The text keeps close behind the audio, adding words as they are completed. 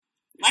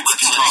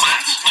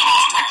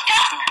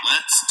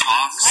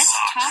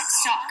Talk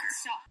Soccer.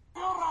 Y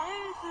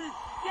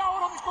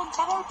ahora el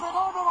contragolpe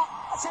Donovan,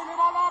 se le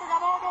va larga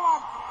Donovan,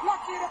 la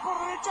quiere por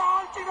derecha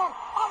Altidor,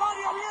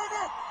 Amaria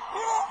viene, y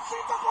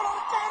cita por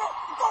arquero,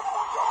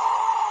 Donovan,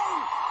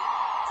 ¡gol!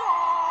 ¡Gol!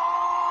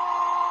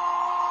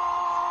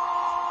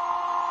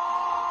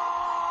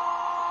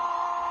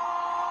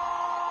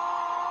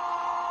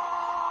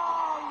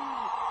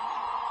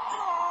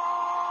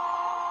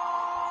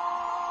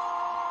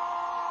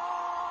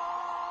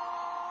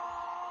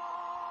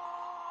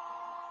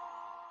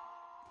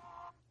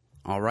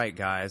 All right,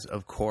 guys.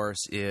 Of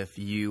course, if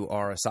you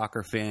are a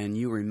soccer fan,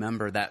 you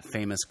remember that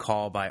famous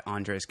call by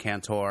Andres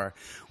Cantor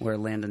where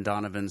Landon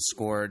Donovan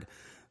scored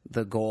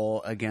the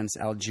goal against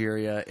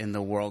Algeria in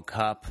the World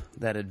Cup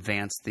that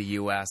advanced the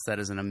U.S. That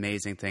is an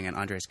amazing thing. And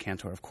Andres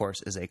Cantor, of course,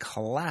 is a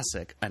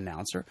classic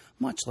announcer,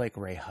 much like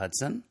Ray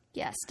Hudson.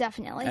 Yes,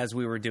 definitely. As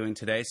we were doing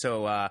today.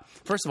 So,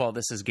 first of all,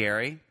 this is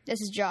Gary. This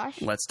is Josh.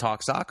 Let's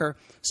talk soccer.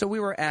 So we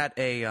were at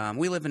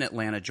we live in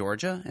Atlanta,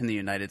 Georgia, in the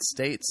United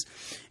States,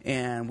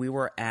 and we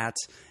were at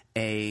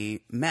a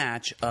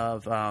match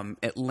of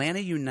Atlanta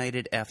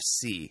United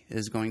FC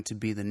is going to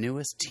be the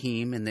newest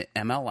team in the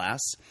MLS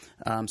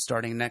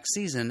starting next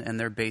season, and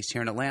they're based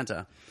here in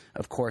Atlanta.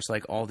 Of course,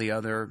 like all the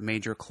other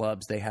major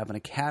clubs, they have an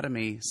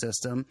academy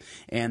system,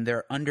 and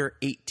their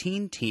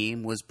under-18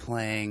 team was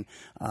playing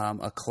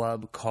a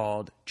club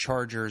called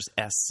Chargers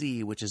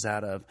SC, which is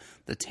out of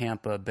the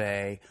Tampa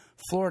Bay,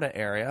 Florida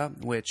area,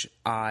 which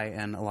I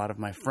and a lot of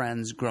my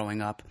friends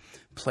growing up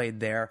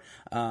played there.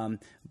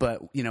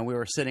 But, you know, we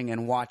were sitting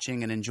and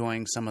watching and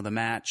enjoying some of the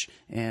match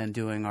and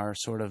doing our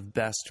sort of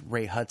best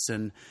Ray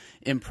Hudson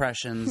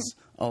impressions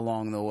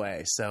along the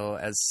way. So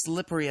as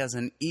slippery as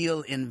an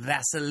eel in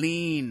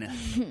Vaseline.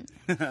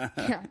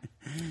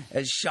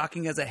 As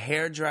shocking as a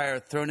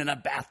hairdryer thrown in a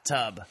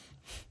bathtub.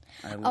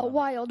 A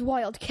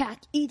wild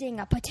cat eating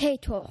a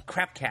potato.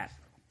 Crap cat.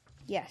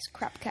 Yes,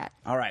 crap cat.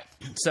 All right.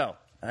 So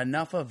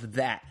enough of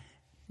that.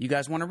 You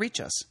guys want to reach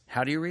us.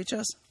 How do you reach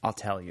us? I'll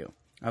tell you.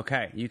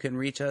 Okay, you can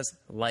reach us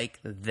like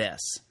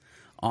this.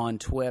 On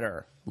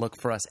Twitter, look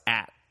for us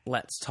at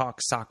Let's Talk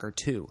Soccer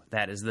 2.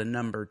 That is the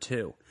number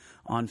 2.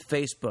 On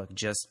Facebook,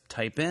 just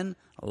type in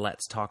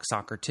Let's Talk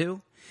Soccer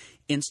 2.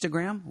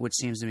 Instagram, which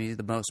seems to be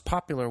the most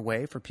popular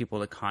way for people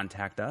to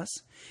contact us,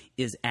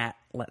 is at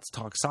Let's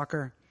Talk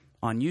Soccer.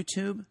 On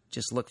YouTube,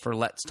 just look for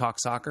Let's Talk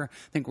Soccer. I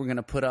think we're going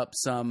to put up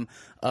some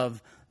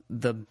of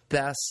the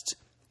best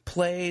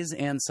plays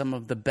and some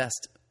of the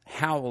best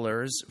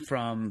howlers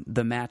from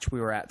the match we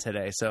were at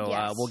today. So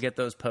yes. We'll get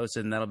those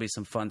posted, and that'll be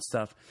some fun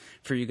stuff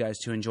for you guys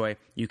to enjoy.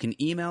 You can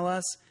email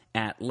us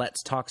at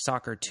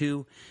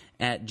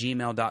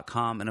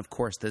letstalksoccer2@gmail.com. And, of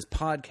course, this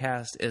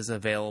podcast is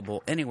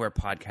available anywhere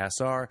podcasts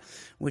are,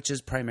 which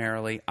is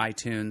primarily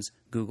iTunes,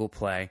 Google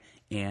Play,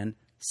 and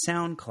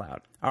SoundCloud.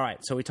 All right,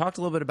 so we talked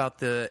a little bit about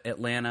the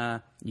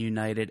Atlanta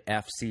United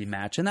FC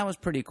match, and that was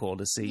pretty cool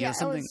to see. Yeah,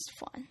 it was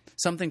fun.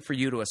 Something for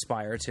you to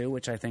aspire to,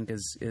 which I think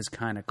is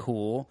kind of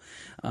cool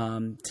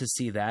to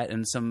see that.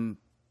 And some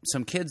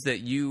kids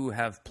that you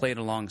have played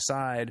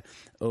alongside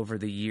over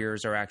the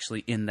years are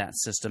actually in that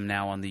system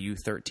now on the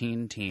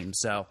U13 team.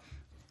 So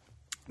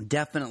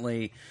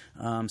definitely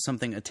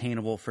something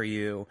attainable for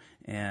you,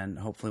 and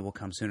hopefully will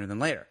come sooner than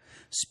later.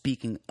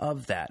 Speaking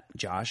of that,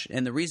 Josh,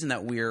 and the reason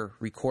that we're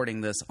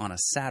recording this on a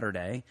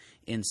Saturday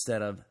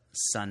instead of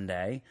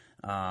Sunday,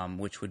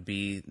 which would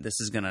be,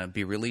 this is going to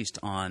be released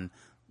on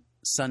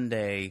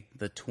Sunday,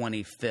 the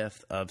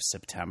 25th of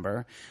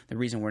September. The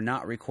reason we're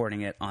not recording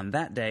it on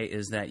that day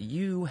is that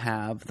you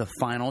have the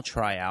final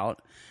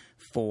tryout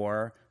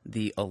for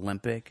the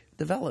Olympic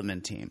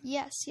development team.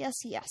 Yes.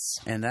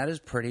 And that is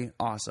pretty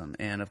awesome.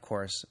 And, of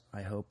course,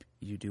 I hope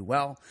you do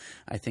well.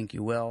 I think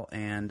you will.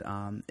 And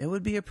it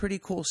would be a pretty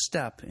cool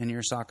step in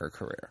your soccer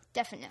career.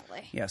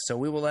 Definitely. Yeah, so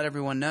we will let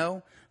everyone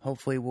know.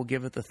 Hopefully we'll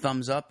give it the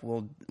thumbs up.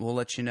 We'll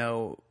let you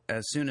know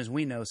as soon as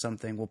we know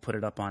something. We'll put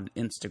it up on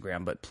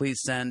Instagram. But please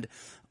send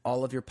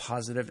all of your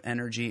positive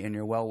energy and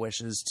your well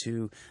wishes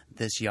to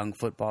this young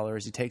footballer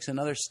as he takes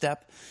another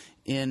step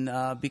in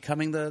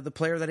becoming the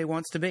player that he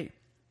wants to be.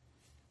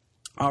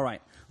 All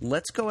right,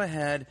 let's go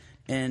ahead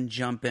and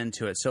jump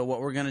into it. So what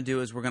we're going to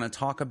do is we're going to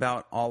talk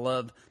about all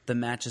of the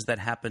matches that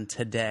happened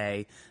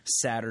today,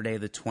 Saturday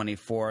the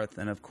 24th,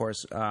 and of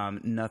course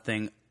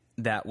nothing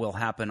that will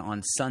happen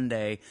on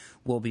Sunday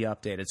will be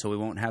updated. So we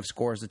won't have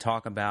scores to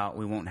talk about.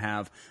 We won't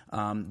have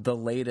the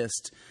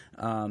latest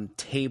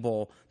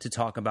table to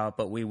talk about,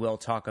 but we will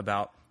talk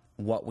about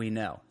what we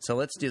know. So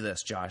let's do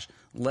this, Josh.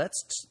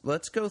 Let's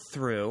go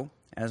through.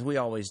 As we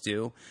always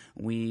do,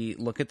 we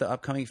look at the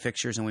upcoming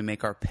fixtures and we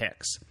make our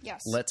picks.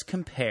 Yes. Let's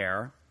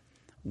compare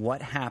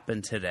what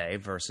happened today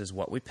versus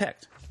what we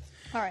picked.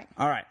 All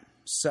right.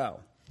 So,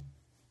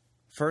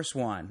 first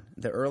one,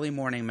 the early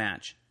morning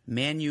match.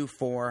 Man U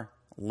 4,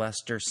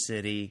 Leicester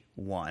City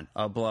 1.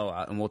 A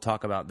blowout, and we'll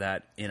talk about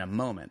that in a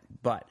moment.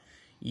 But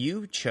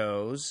you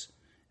chose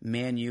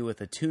Man U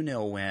with a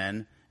 2-0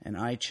 win, and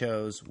I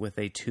chose with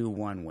a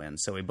 2-1 win.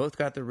 So we both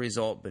got the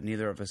result, but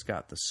neither of us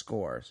got the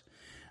scores.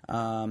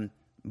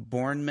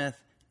 Bournemouth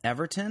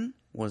Everton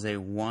was a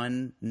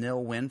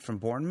 1-0 win from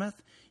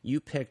Bournemouth. You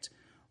picked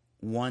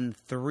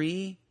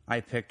 1-3. I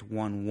picked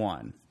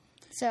 1-1.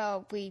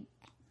 So we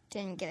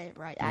didn't get it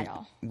right at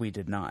all. We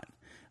did not.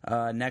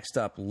 Next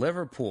up,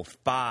 Liverpool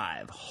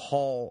 5,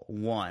 Hull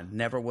 1.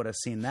 Never would have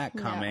seen that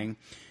coming. No.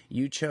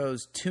 You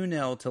chose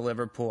 2-0 to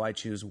Liverpool. I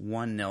choose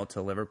 1-0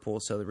 to Liverpool.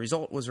 So the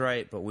result was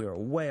right, but we were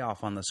way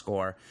off on the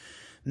score.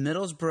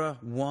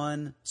 Middlesbrough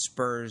 1,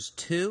 Spurs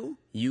 2.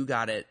 You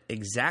got it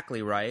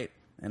exactly right,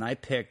 and I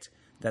picked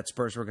that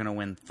Spurs were going to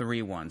win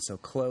 3-1. So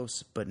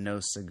close, but no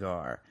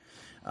cigar.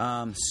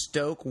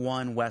 Stoke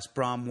 1, West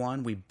Brom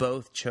 1. We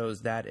both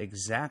chose that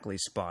exactly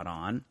spot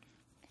on.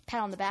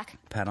 Pat on the back.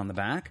 Pat on the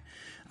back.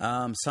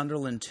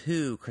 Sunderland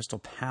 2, Crystal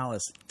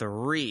Palace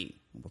 3.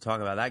 We'll talk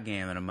about that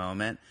game in a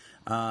moment.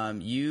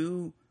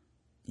 You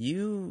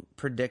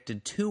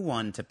predicted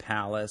 2-1 to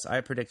Palace. I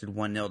predicted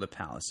 1-0 to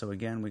Palace. So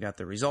again, we got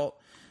the result,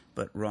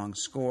 but wrong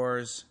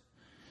scores.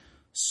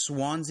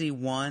 Swansea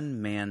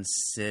 1, Man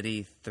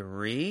City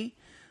 3.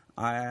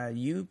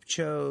 You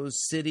chose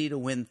City to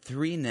win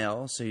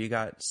 3-0, so you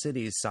got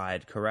City's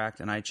side correct,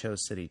 and I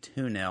chose City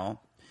 2-0.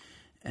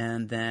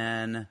 And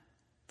then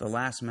the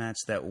last match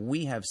that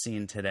we have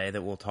seen today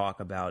that we'll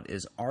talk about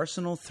is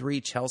Arsenal 3,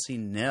 Chelsea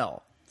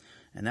 0.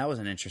 And that was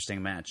an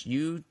interesting match.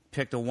 You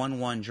picked a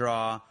 1-1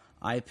 draw.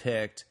 I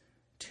picked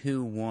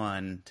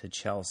 2-1 to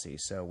Chelsea.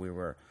 So we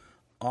were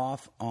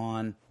off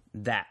on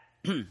that.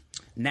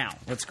 Now,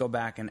 let's go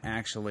back and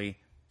actually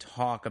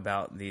talk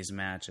about these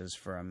matches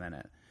for a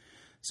minute.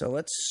 So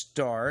let's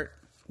start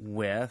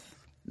with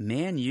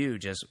Man U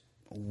just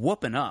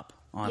whooping up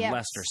on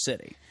Leicester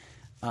City.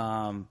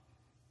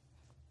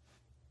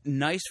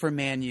 Nice for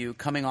Man U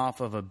coming off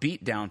of a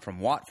beatdown from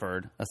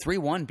Watford, a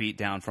 3-1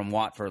 beatdown from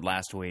Watford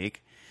last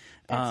week.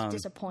 That's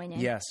disappointing.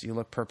 Yes, you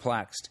look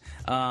perplexed.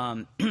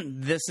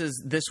 This was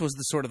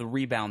the sort of the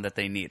rebound that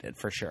they needed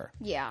for sure.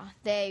 Yeah,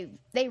 they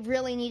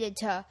really needed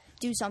to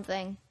do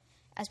something,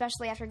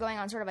 especially after going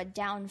on sort of a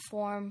down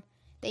form.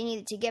 They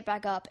needed to get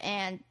back up,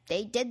 and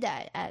they did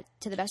that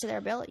to the best of their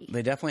ability.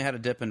 They definitely had a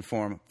dip in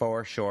form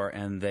for sure,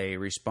 and they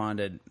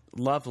responded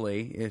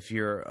lovely if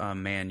you're a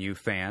Man U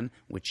fan,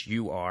 which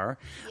you are.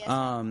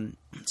 Yes.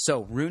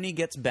 So Rooney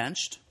gets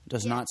benched,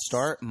 does not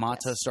start.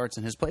 Mata starts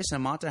in his place,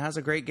 and Mata has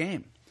a great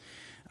game.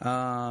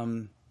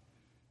 In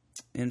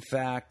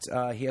fact,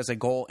 he has a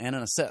goal and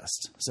an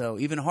assist. So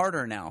even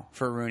harder now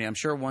for Rooney. I'm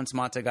sure once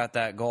Mata got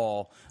that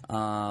goal,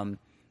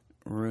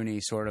 Rooney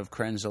sort of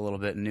cringed a little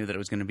bit and knew that it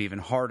was going to be even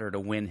harder to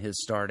win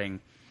his starting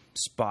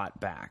spot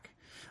back.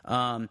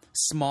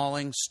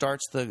 Smalling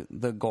starts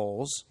the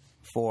goals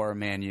for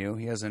Man U.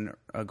 He has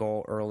a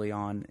goal early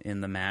on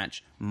in the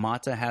match.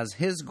 Mata has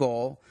his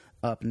goal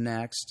up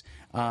next.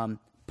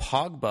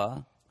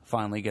 Pogba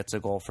finally gets a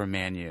goal for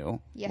Man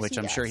U, which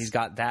I'm sure he's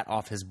got that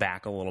off his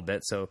back a little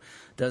bit, so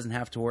doesn't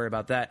have to worry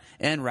about that.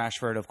 And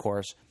Rashford, of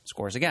course,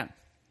 scores again.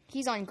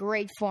 He's on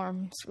great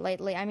form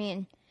lately. I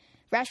mean,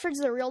 Rashford's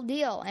the real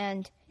deal,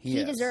 and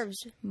he deserves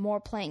more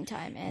playing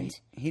time. And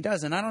he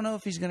does, and I don't know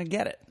if he's going to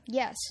get it.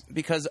 Yes.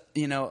 Because,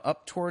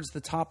 up towards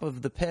the top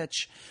of the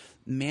pitch,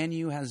 Man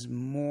U has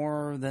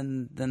more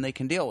than they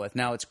can deal with.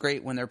 Now, it's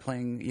great when they're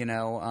playing,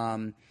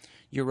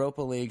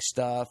 Europa League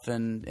stuff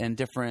and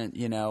different,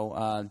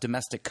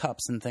 domestic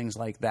cups and things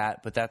like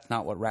that, but that's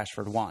not what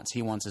Rashford wants.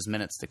 He wants his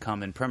minutes to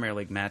come in Premier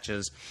League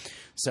matches.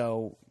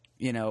 So,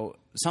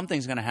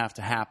 something's going to have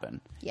to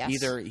happen. Yes.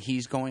 Either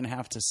he's going to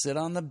have to sit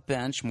on the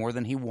bench more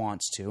than he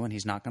wants to, and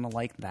he's not going to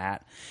like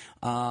that.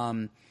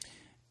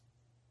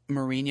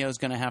 Mourinho's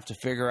going to have to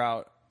figure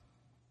out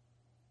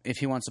if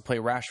he wants to play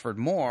Rashford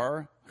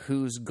more,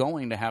 who's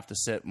going to have to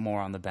sit more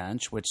on the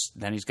bench, which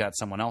then he's got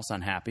someone else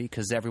unhappy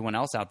because everyone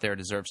else out there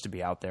deserves to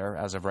be out there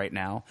as of right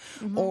now.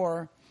 Mm-hmm.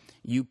 Or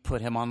you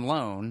put him on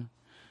loan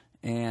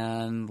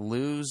and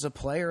lose a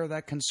player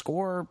that can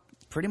score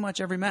pretty much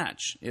every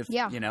match if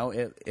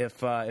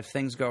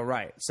things go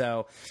right.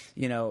 So,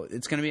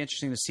 it's going to be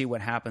interesting to see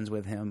what happens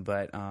with him,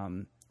 but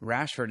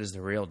Rashford is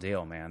the real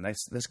deal, man.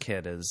 This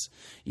kid is,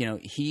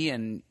 he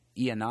and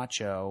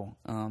Iheanacho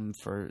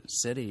for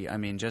City, I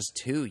mean, just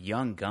two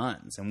young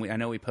guns. And I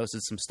know we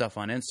posted some stuff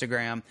on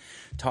Instagram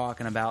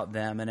talking about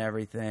them and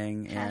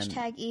everything.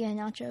 Hashtag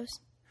Iheanachos.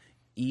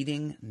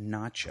 Eating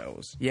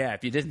nachos. Yeah,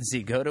 if you didn't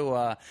see, go to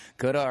our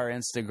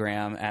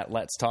Instagram at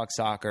Let's Talk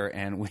Soccer,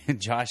 and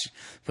Josh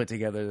put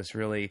together this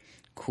really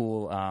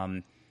cool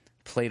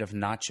plate of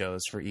nachos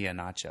for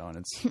Iheanacho,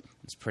 and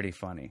it's pretty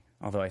funny.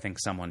 Although I think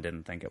someone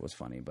didn't think it was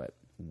funny, but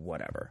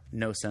whatever.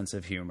 No sense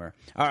of humor.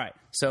 All right,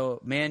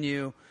 so Man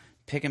U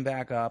picking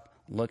back up,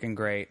 looking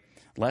great.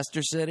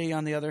 Leicester City,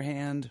 on the other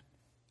hand,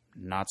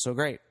 not so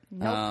great.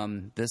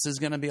 Nope. This is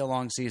going to be a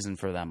long season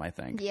for them, I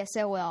think. Yes,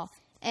 it will.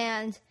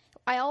 And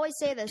I always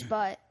say this,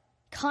 but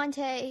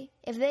Conte,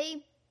 if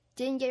they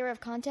didn't get rid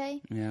of Conte,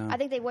 I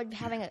think they would be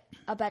having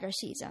a better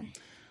season.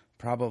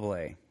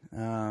 Probably.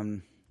 All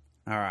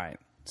right.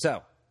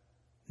 So,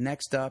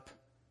 next up,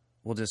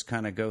 we'll just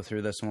kind of go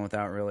through this one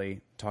without really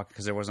talking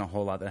because there wasn't a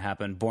whole lot that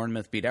happened.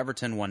 Bournemouth beat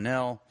Everton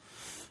 1-0.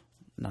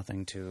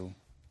 Nothing too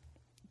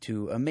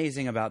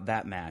amazing about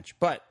that match.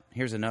 But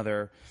here's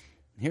another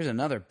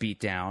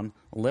beatdown.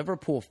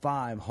 Liverpool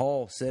 5,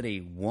 Hull City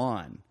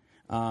 1.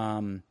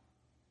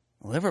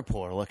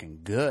 Liverpool are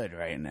looking good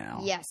right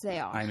now. Yes, they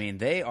are. I mean,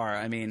 they are.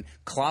 I mean,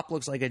 Klopp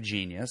looks like a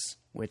genius,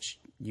 which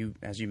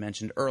as you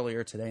mentioned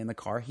earlier today in the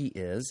car, he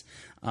is.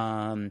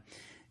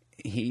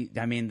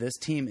 This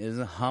team is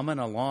humming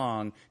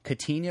along.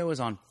 Coutinho is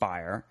on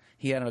fire.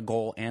 He had a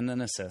goal and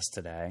an assist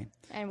today.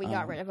 And we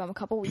got rid of him a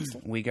couple weeks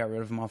ago. We got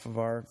rid of him off of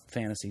our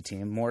fantasy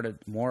team.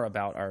 More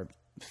about our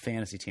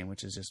fantasy team,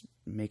 which is just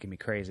making me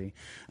crazy.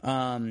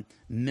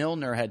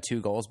 Milner had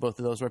 2 goals. Both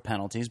of those were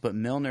penalties, but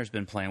Milner's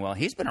been playing well.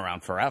 He's been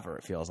around forever,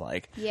 it feels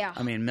like. Yeah.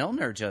 I mean,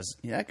 Milner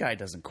that guy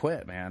doesn't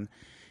quit, man.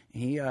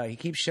 He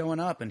keeps showing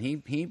up, and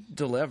he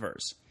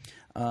delivers.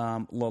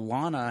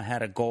 Lallana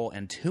had a goal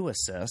and 2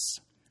 assists,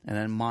 and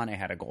then Mane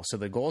had a goal. So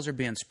the goals are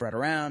being spread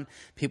around.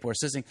 People are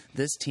assisting.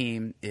 This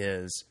team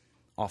is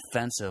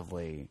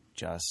offensively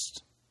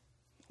just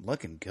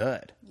looking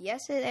good.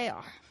 Yes, they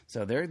are.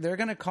 So they're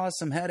going to cause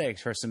some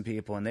headaches for some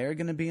people, and they're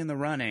going to be in the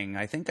running.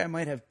 I think I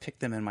might have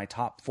picked them in my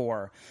top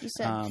 4. You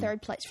said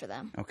 3rd place for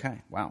them.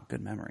 Okay. Wow.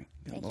 Good memory.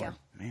 Good Thank Lord.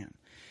 you. Man.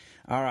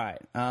 All right.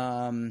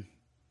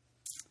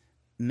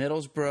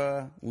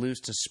 Middlesbrough lose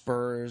to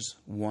Spurs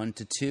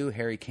 1-2.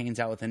 Harry Kane's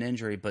out with an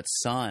injury, but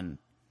Son,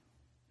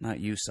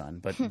 not you, Son,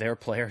 but their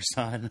player,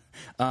 Son,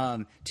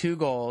 2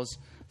 goals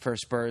for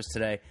Spurs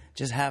today.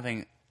 Just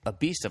having a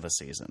beast of a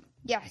season.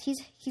 Yeah, he's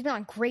been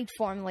on great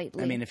form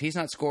lately. I mean, if he's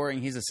not scoring,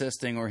 he's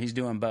assisting, or he's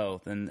doing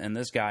both, and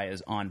this guy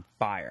is on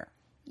fire.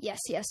 Yes,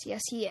 he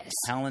is.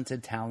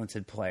 Talented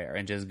player,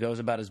 and just goes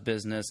about his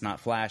business,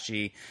 not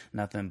flashy,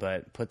 nothing,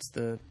 but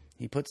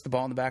he puts the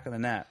ball in the back of the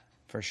net,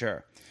 for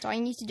sure. That's all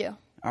you need to do.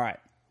 All right.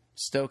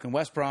 Stoke and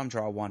West Brom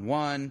draw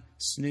 1-1.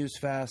 Snooze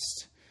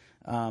fest.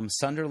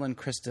 Sunderland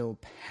Crystal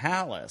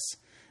Palace.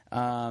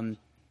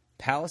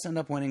 Palace end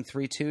up winning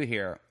 3-2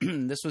 here.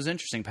 This was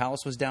interesting.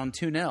 Palace was down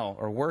 2-0,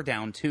 or were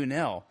down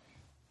 2-0.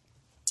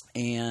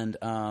 And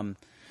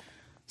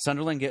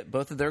Sunderland get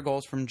both of their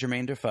goals from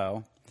Jermaine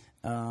Defoe.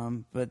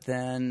 But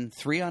then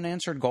 3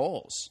 unanswered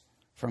goals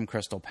from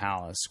Crystal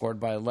Palace, scored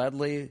by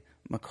Ledley,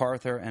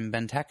 MacArthur, and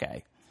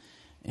Benteke.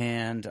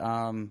 And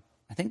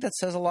I think that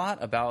says a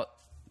lot about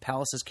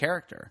Palace's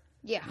character.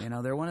 Yeah. You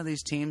know, they're one of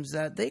these teams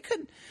that they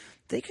can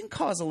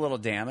cause a little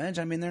damage.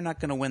 I mean, they're not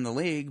going to win the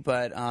league,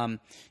 but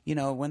you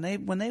know, when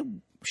they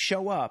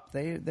show up,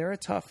 they're a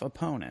tough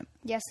opponent.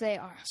 Yes, they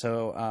are.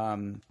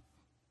 So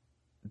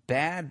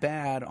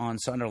bad on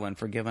Sunderland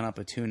for giving up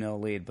a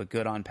 2-0 lead, but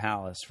good on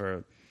Palace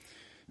for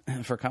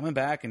coming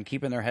back and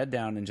keeping their head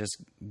down and just,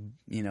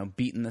 you know,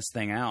 beating this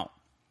thing out.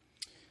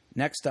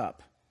 Next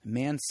up,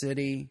 Man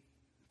City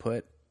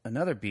put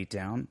another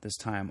beatdown, this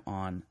time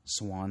on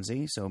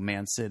Swansea. So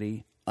Man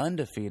City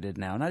undefeated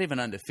now. Not even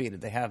undefeated.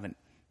 They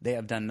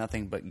have done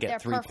nothing but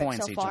get They're 3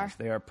 points so each far. other.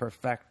 They are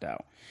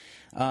perfecto.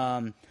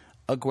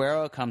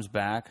 Aguero comes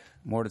back.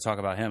 More to talk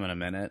about him in a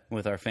minute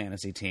with our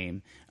fantasy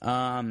team.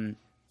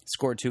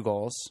 Scored 2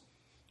 goals.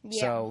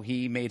 Yeah. So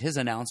he made his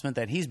announcement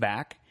that he's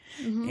back.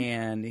 Mm-hmm.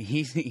 And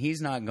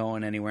he's not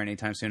going anywhere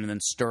anytime soon. And then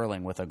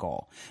Sterling with a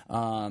goal.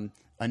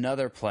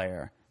 Another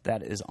player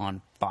that is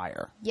on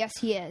fire. Yes,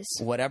 he is.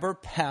 Whatever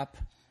Pep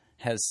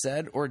has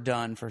said or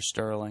done for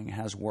Sterling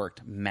has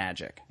worked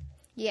magic.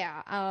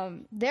 Yeah,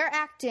 they're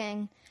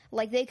acting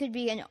like they could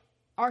be an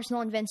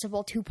Arsenal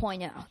Invincible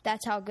 2.0.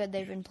 That's how good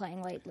they've been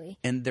playing lately.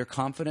 And their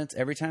confidence,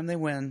 every time they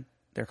win,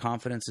 their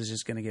confidence is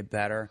just going to get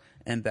better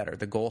and better.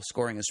 The goal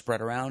scoring is spread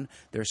around.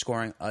 They're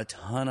scoring a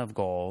ton of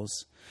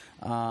goals.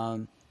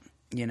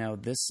 You know,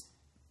 this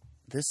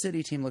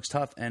City team looks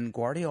tough, and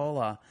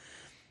Guardiola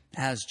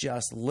has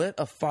just lit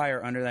a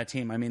fire under that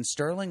team. I mean,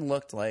 Sterling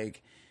looked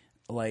like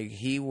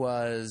he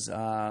was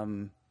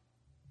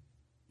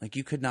like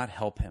you could not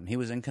help him. He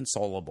was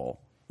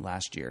inconsolable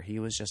last year. He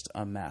was just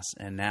a mess,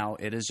 and now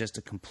it is just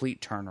a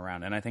complete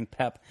turnaround. And I think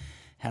Pep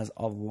has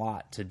a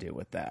lot to do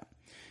with that.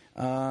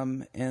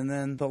 And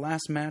then the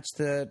last match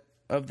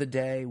of the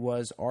day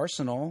was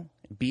Arsenal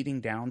beating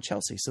down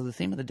Chelsea. So the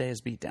theme of the day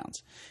is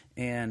beatdowns.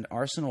 And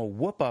Arsenal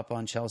whoop up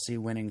on Chelsea,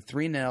 winning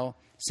 3-0.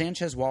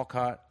 Sanchez,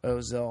 Walcott,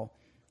 Ozil,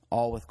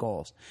 all with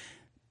goals.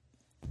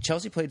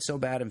 Chelsea played so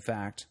bad, in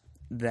fact,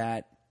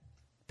 that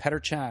Petr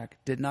Cech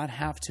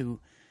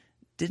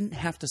didn't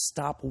have to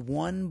stop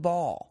one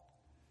ball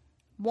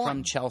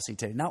from Chelsea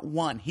today. Not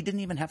one. He didn't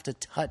even have to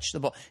touch the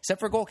ball,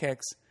 except for goal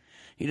kicks.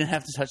 He didn't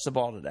have to touch the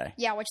ball today.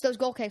 Yeah, which those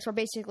goal kicks were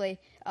basically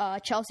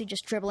Chelsea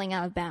just dribbling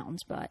out of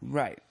bounds. But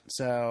right.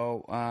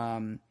 So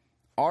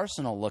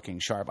Arsenal looking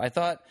sharp. I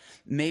thought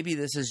maybe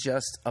this is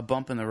just a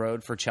bump in the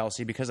road for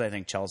Chelsea, because I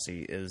think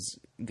Chelsea is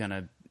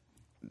gonna,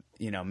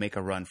 make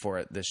a run for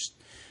it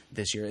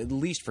this year, at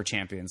least for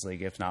Champions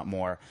League, if not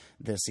more,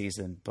 this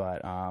season.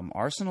 But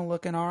Arsenal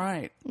looking all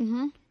right.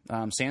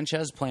 Mm-hmm.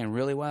 Sanchez playing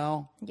really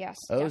well. Yes,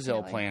 Ozil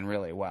definitely. Playing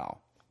really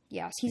well.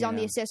 Yes, he's on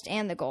the assist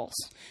and the goals.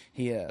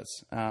 He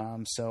is.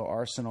 So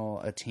Arsenal,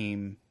 a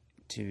team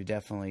to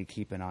definitely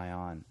keep an eye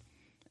on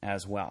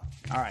as well.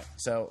 All right,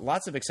 so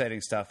lots of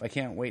exciting stuff. I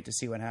can't wait to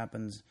see what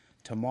happens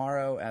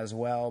tomorrow as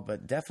well,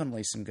 but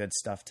definitely some good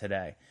stuff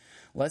today.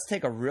 Let's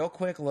take a real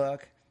quick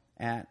look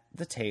at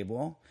the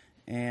table.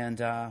 And,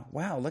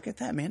 wow, look at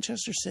that.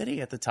 Manchester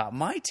City at the top.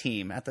 My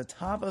team at the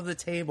top of the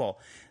table.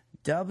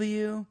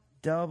 www.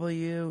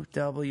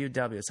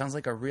 It sounds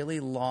like a really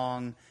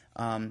long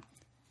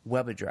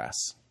web address.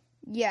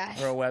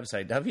 Yeah. Or a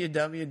website.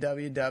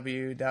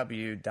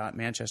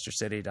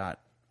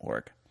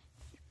 www.manchestercity.org.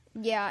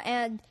 Yeah,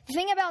 and the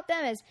thing about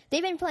them is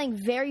they've been playing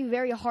very,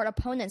 very hard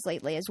opponents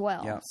lately as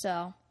well. Yep.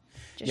 So,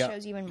 just Yep.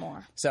 shows even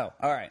more. So,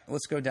 all right,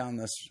 let's go down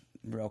this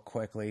real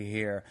quickly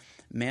here.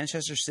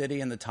 Manchester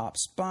City in the top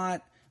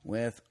spot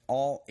with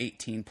all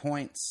 18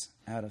 points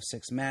out of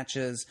 6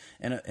 matches.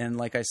 And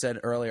like I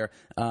said earlier,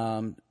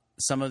 some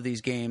of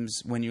these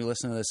games, when you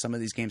listen to this, some of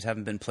these games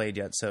haven't been played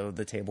yet, so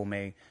the table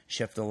may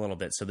shift a little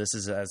bit. So this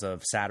is as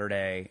of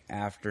Saturday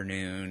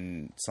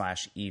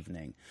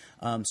afternoon/evening.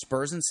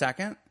 Spurs in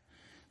second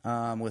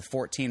with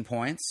 14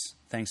 points,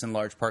 thanks in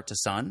large part to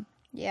Son.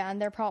 Yeah, and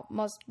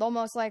they'll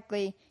most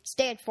likely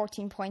stay at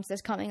 14 points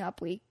this coming up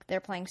week. They're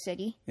playing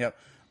City. Yep.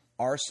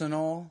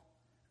 Arsenal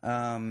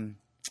right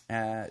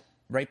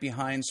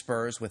behind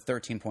Spurs with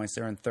 13 points.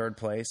 They're in third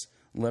place.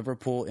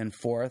 Liverpool in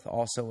fourth,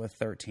 also with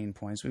 13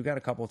 points. We've got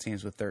a couple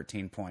teams with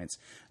 13 points.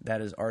 That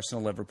is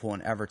Arsenal, Liverpool,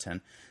 and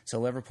Everton. So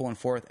Liverpool in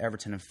fourth,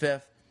 Everton in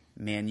fifth,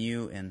 Man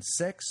U in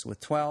sixth with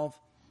 12,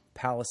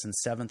 Palace in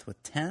seventh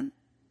with 10,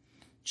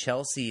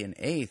 Chelsea in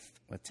eighth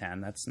with 10.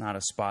 That's not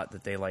a spot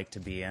that they like to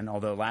be in,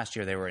 although last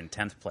year they were in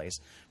 10th place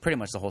pretty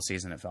much the whole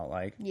season, it felt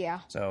like. Yeah.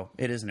 So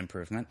it is an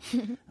improvement,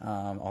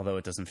 although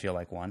it doesn't feel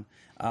like one.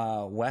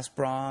 West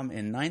Brom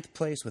in 9th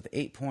place with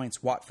 8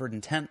 points, Watford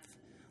in 10th,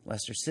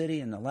 Leicester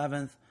City in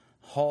 11th,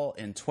 Hull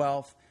in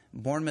 12th,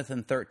 Bournemouth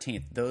in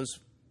 13th. Those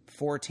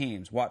 4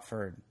 teams,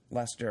 Watford,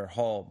 Leicester,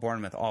 Hull,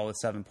 Bournemouth, all with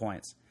 7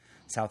 points.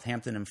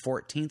 Southampton in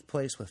 14th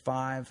place with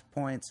 5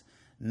 points,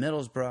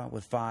 Middlesbrough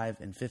with 5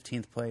 in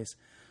 15th place,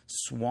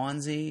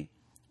 Swansea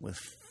with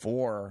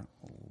 4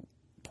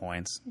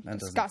 points.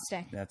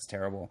 Disgusting. That's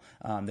terrible.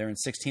 They're in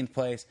 16th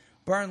place.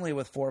 Burnley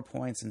with 4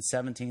 points in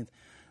 17th.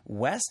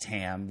 West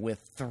Ham with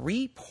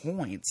 3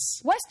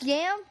 points. West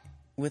Ham?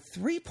 With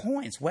 3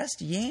 points.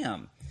 West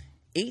Ham,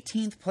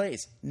 18th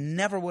place.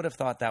 Never would have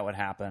thought that would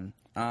happen.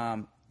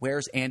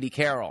 Where's Andy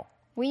Carroll?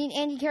 We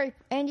need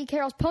Andy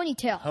Carroll's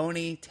ponytail.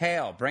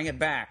 Ponytail. Bring it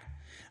back.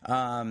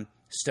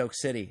 Stoke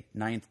City,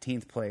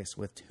 19th place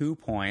with 2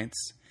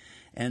 points.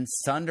 And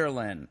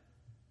Sunderland,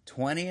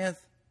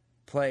 20th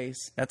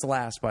place. That's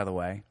last, by the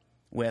way,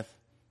 with,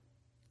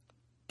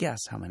 guess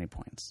how many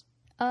points?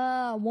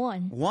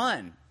 1.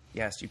 1.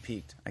 Yes, you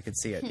peaked. I could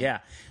see it. Yeah.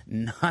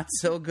 Not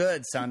so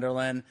good,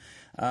 Sunderland.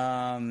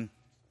 Man,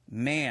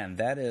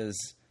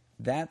 that's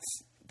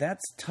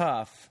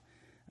tough.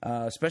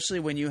 Especially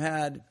when you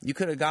could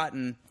have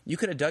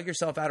dug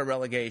yourself out of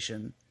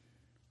relegation.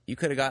 You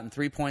could have gotten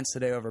 3 points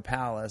today over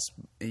Palace,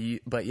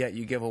 but yet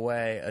you give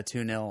away a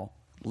 2-0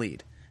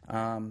 lead.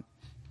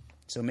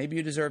 So maybe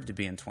you deserve to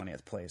be in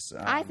 20th place.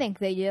 I think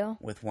they do.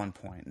 With 1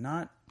 point.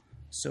 Not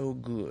so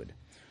good.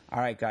 All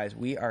right, guys,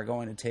 we are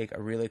going to take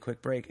a really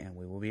quick break, and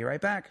we will be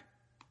right back.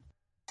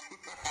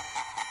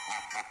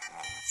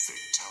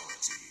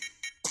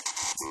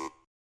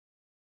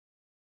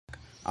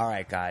 All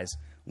right, guys,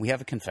 we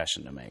have a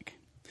confession to make.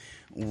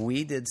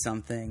 We did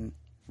something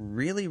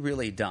really,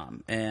 really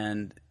dumb,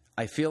 and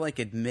I feel like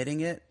admitting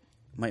it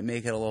might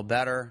make it a little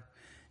better,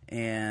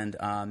 and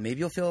maybe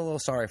you'll feel a little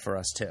sorry for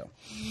us, too.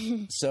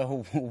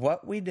 So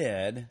what we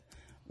did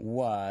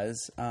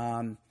was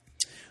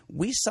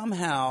we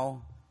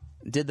somehow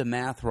did the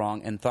math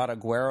wrong and thought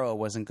Aguero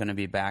wasn't going to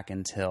be back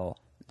until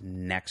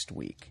next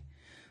week.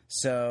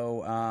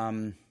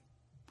 So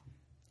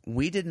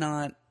we did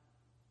not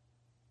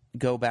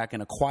go back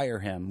and acquire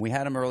him. We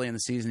had him early in the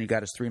season. He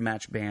got his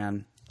 3-match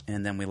ban,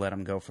 and then we let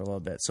him go for a little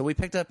bit. So we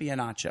picked up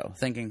Iheanacho,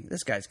 thinking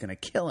this guy's going to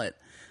kill it.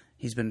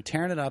 He's been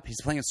tearing it up.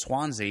 He's playing at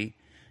Swansea.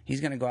 He's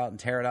going to go out and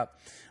tear it up.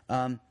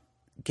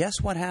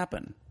 Guess what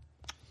happened?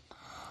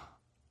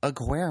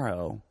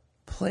 Aguero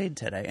played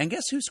today. And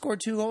guess who scored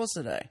 2 goals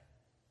today?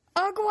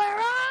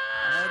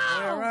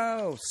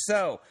 Aguero!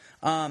 So,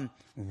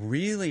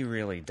 really,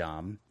 really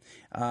dumb.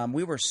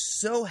 We were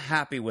so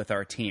happy with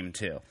our team,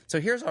 too. So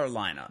here's our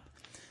lineup.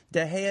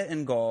 De Gea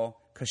in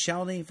goal,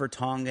 Koscielny,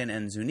 Vertonghen,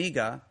 and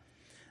Zuniga,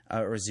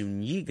 I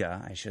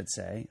should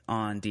say,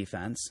 on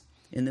defense.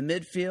 In the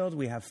midfield,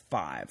 we have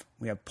 5.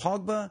 We have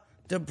Pogba,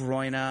 De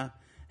Bruyne,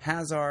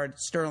 Hazard,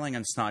 Sterling,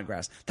 and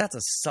Snodgrass. That's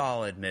a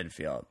solid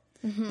midfield.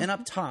 Mm-hmm. And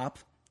up top,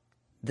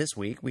 this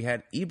week, we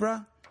had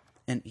Ibra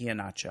and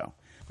Iheanacho.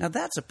 Now,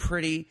 that's a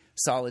pretty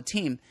solid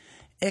team,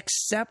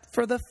 except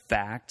for the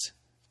fact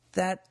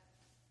that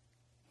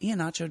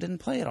Iheanacho didn't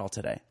play at all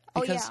today.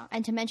 Oh, yeah,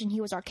 and to mention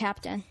he was our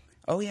captain.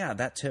 Oh, yeah,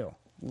 that too.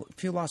 A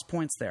few lost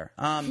points there.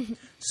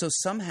 So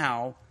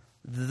somehow,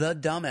 the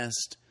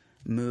dumbest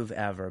move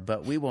ever,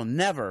 but we will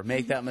never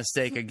make that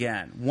mistake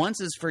again.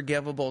 Once is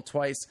forgivable,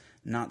 twice,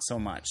 not so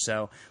much.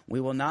 So we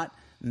will not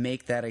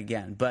make that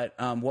again. But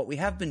what we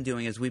have been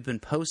doing is we've been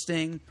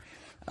posting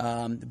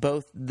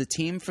both the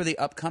team for the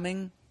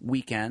upcoming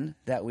weekend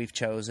that we've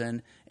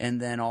chosen, and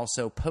then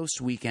also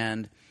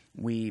post-weekend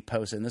we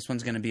post. And this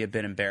one's going to be a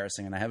bit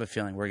embarrassing, and I have a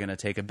feeling we're going to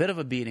take a bit of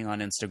a beating on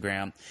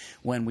Instagram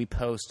when we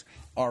post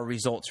our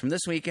results from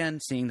this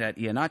weekend, seeing that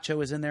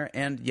Iheanacho is in there,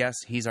 and yes,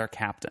 he's our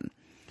captain.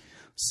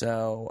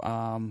 So,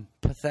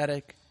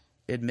 pathetic,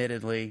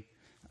 admittedly,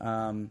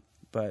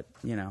 but,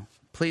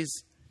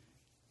 please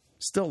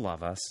still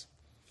love us.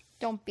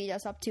 Don't beat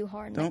us up too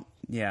hard.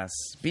 Yes,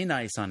 be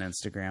nice on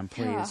Instagram,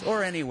 please,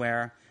 or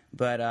anywhere.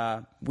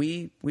 But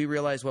we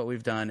realize what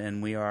we've done,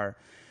 and we are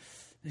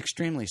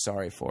extremely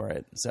sorry for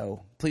it.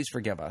 So please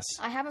forgive us.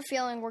 I have a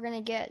feeling we're going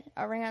to get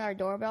a ring on our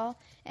doorbell,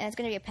 and it's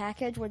going to be a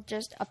package with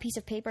just a piece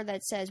of paper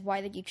that says, "Why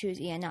did you choose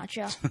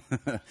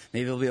Iheanacho?"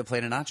 Maybe it'll be a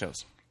plate of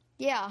nachos.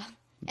 Yeah.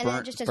 And then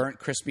it just says, burnt,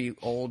 crispy,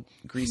 old,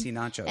 greasy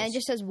nachos. And it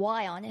just says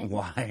 "why" on it.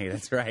 Why?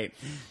 That's right.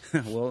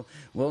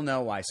 We'll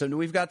know why. So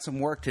we've got some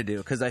work to do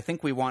because I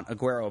think we want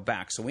Aguero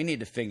back. So we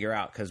need to figure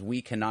out, because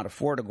we cannot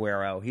afford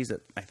Aguero. He's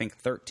at, I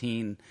think,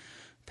 £13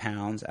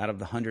 out of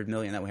the $100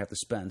 million that we have to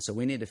spend. So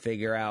we need to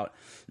figure out.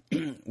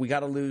 We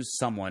got to lose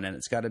someone, and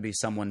it's got to be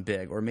someone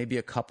big, or maybe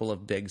a couple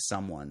of big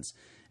someones.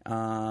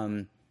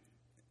 And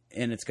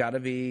it's got to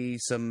be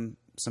some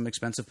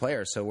expensive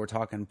players. So we're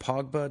talking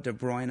Pogba, De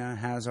Bruyne,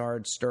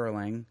 Hazard,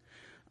 Sterling,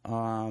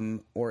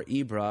 or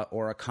Ibra,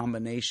 or a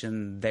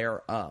combination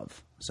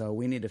thereof. So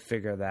we need to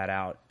figure that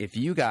out. If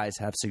you guys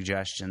have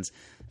suggestions,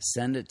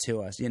 send it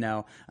to us.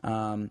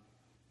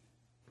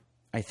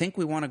 I think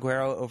we want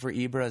Aguero over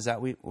Ibra. Is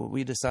that what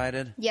we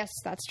decided? Yes,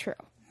 that's true.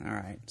 All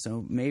right.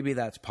 So maybe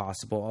that's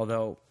possible.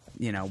 Although,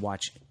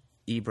 watch,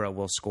 Ibra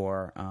will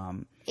score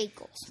 8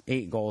 goals.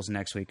 8 goals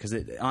next week. Because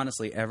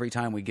honestly, every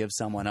time we give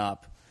someone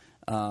up,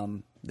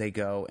 they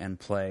go and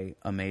play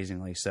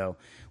amazingly. So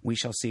we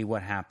shall see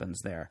what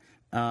happens there.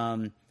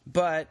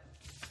 But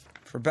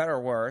for better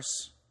or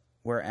worse,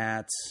 we're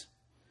at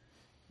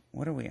 –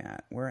 what are we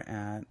at? We're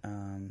at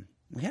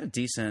we had a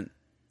decent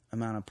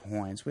amount of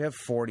points. We have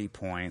 40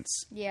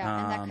 points.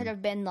 Yeah, and that could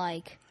have been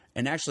like –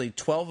 and actually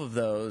 12 of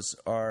those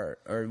are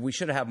 – or we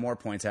should have had more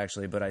points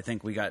actually, but I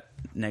think we got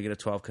negative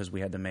 12 because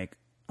we had to make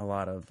a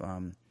lot of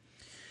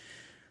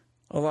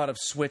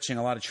switching,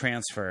 a lot of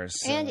transfers.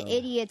 So. And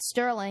idiot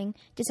Sterling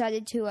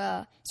decided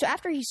to so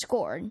after he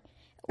scored,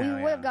 we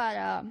would have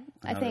got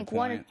I think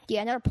point.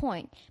 another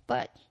point.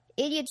 But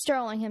idiot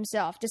Sterling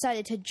himself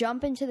decided to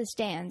jump into the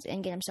stands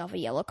and get himself a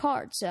yellow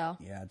card. So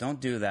yeah,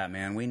 don't do that,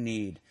 man. We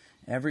need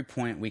every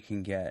point we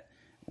can get.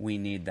 We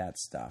need that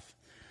stuff.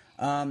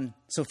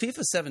 So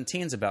FIFA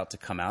 17 is about to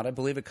come out. I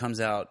believe it comes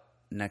out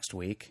next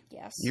week.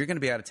 Yes. You're going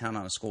to be out of town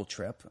on a school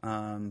trip,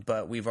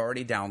 but we've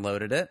already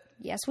downloaded it.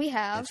 Yes, we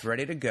have. It's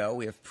ready to go.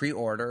 We have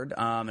pre-ordered,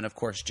 and of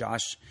course,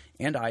 Josh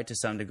and I, to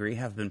some degree,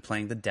 have been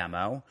playing the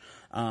demo.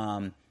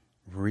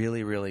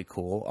 Really, really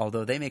cool.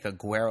 Although they make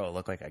Aguero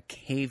look like a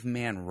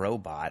caveman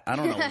robot. I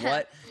don't know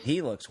what.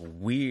 He looks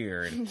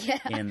weird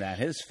in that.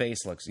 His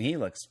face looks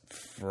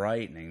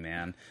frightening,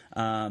 man.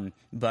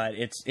 But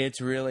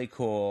it's really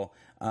cool.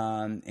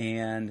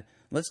 And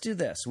let's do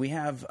this. We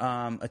have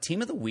a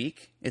team of the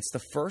week. It's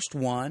the first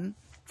one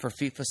for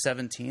FIFA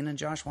 17. And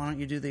Josh, why don't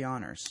you do the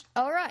honors?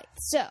 All right.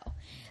 So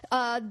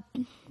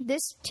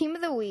this team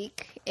of the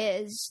week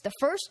is the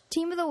first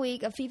team of the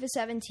week of FIFA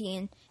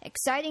 17.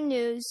 Exciting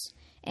news.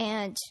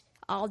 And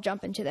I'll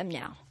jump into them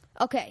now.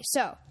 Okay,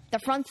 so the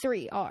front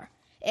three are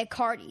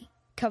Icardi,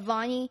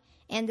 Cavani,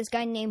 and this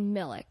guy named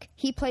Milik.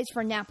 He plays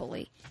for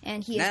Napoli,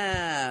 and he is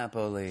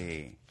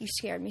Napoli. You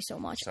scared me so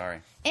much.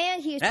 Sorry.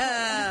 And he is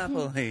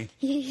Napoli.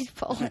 He's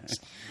Polish.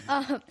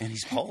 And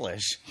he's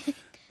Polish.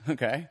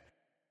 Okay.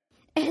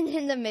 And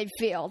in the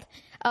midfield,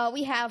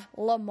 we have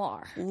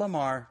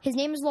Lamar. His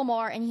name is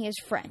Lamar, and he is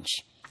French.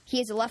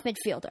 He is a left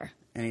midfielder.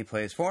 And he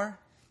plays for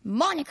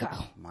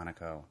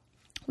Monaco.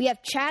 We have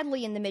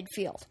Chadley in the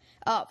midfield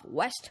of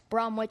West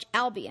Bromwich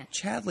Albion.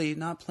 Chadley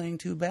not playing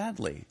too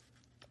badly.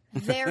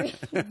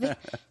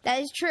 That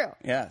is true.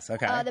 Yes,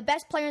 okay. The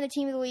best player in the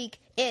team of the week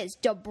is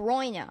De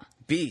Bruyne.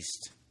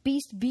 Beast.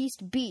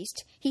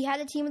 He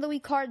had a team of the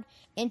week card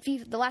in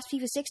the last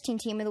FIFA 16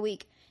 team of the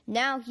week.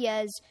 Now he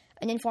has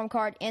an informed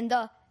card in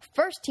the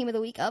first team of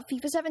the week of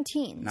FIFA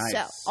 17. Nice.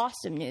 So,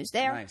 awesome news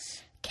there.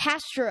 Nice.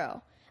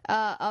 Castro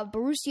of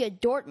Borussia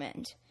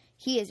Dortmund.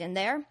 He is in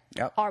there.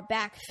 Yep. Our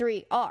back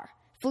three are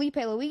Felipe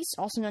Luis,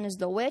 also known as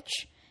the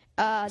Witch.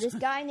 This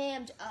guy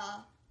named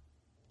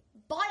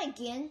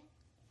Bodigan.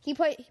 He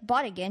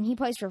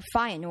plays for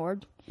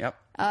Feyenoord. Yep.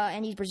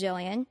 And he's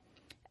Brazilian.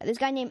 This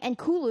guy named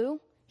Nkulu.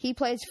 He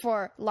plays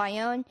for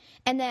Lyon.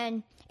 And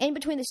then in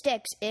between the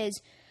sticks is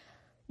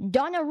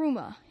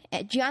Donnarumma,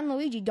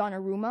 Gianluigi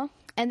Donnarumma.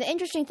 And the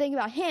interesting thing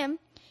about him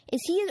is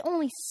he is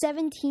only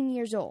 17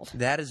 years old.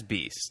 That is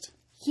beast.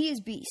 He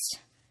is beast.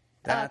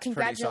 That's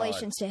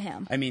congratulations to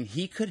him. I mean,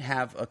 he could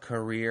have a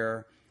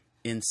career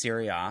in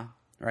Serie A,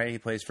 right? He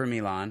plays for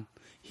Milan.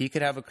 He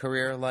could have a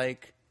career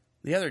like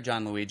the other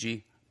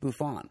Gianluigi,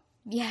 Buffon.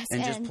 Yes,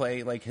 and just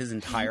play like his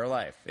entire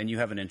life. And you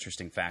have an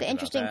interesting fact. The about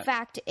interesting that.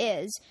 fact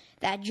is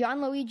that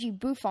Gianluigi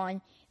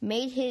Buffon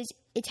made his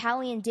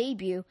Italian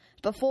debut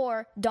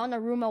before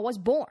Donnarumma was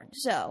born.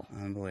 So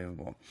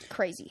Unbelievable.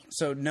 crazy.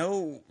 So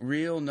no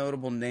real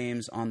notable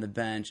names on the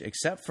bench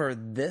except for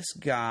this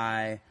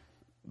guy,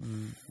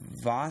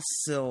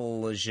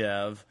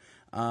 Vasiljev,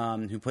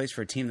 who plays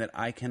for a team that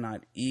I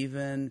cannot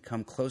even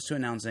come close to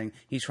announcing.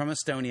 He's from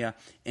Estonia,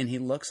 and he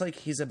looks like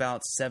he's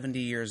about 70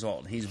 years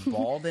old. He's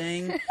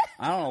balding.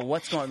 I don't know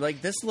what's going on.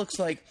 Like, this looks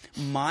like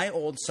my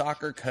old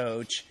soccer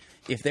coach.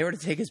 If they were to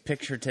take his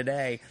picture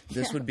today,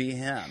 this would be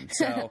him.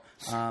 So,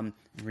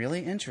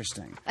 really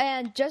interesting.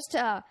 And just,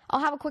 I'll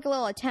have a quick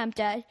little attempt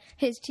at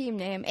his team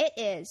name. It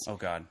is Oh,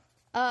 God.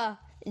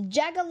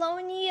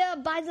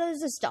 Jagiellonia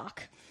Białystok.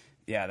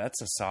 Yeah,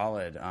 that's a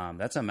solid,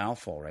 that's a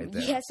mouthful right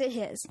there. Yes, it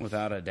is.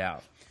 Without a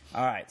doubt.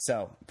 All right,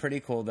 so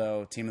pretty cool,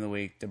 though. Team of the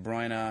week. De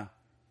Bruyne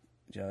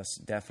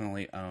just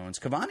definitely owns.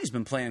 Cavani's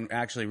been playing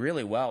actually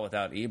really well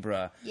without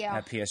Ibra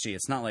at PSG.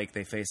 It's not like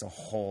they face a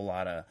whole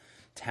lot of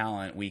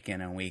talent week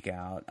in and week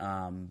out,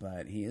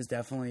 but he has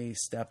definitely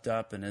stepped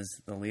up and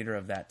is the leader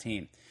of that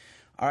team.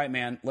 All right,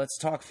 man, let's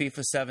talk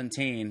FIFA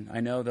 17.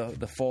 I know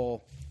the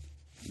full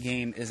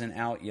game isn't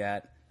out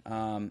yet,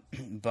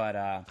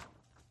 but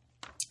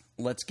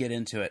let's get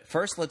into it.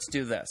 First, let's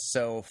do this.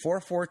 So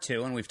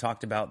 442, and we've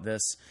talked about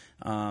this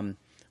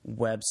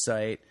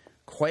website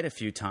quite a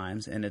few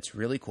times, and it's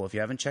really cool. If you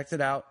haven't checked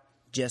it out,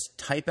 just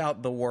type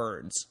out the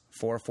words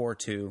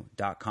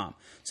 442.com.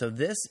 So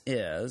this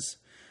is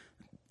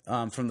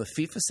from the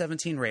FIFA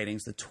 17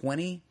 ratings, the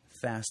 20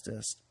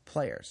 fastest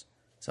players.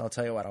 So I'll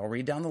tell you what, I'll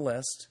read down the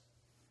list,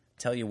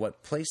 tell you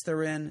what place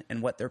they're in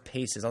and what their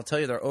pace is. I'll tell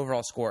you their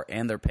overall score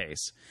and their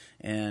pace.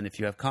 And if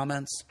you have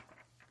comments,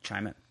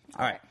 chime in.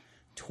 All right.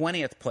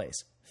 20th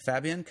place,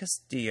 Fabian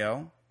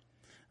Castillo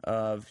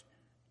of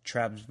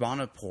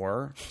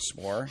Trabzonspor,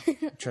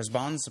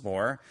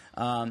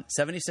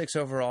 76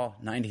 overall,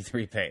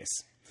 93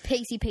 pace.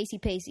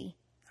 Pacey.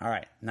 All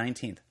right,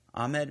 19th,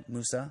 Ahmed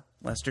Musa,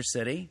 Leicester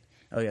City.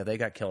 Oh, yeah, they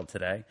got killed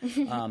today.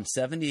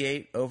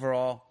 78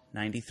 overall,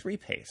 93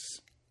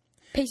 pace.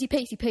 Pacey.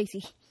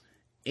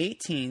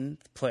 18th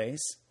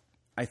place,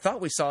 I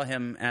thought we saw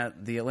him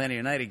at the Atlanta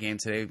United game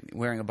today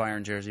wearing a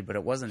Bayern jersey, but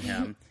it wasn't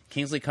him.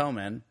 Kingsley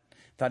Coman.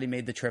 Thought he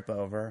made the trip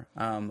over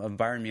of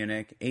Bayern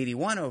Munich.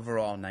 81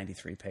 overall,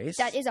 93 pace.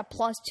 That is a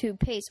 +2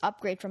 pace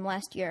upgrade from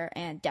last year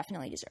and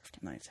definitely deserved.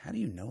 Nice. How do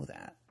you know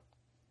that?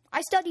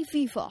 I study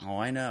FIFA. Oh,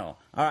 I know.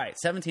 All right,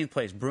 17th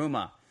place,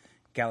 Bruma,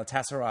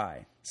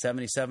 Galatasaray.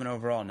 77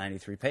 overall,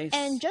 93 pace.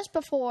 And just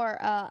before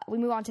we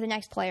move on to the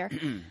next player,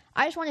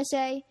 I just want to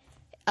say,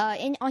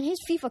 on his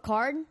FIFA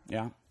card,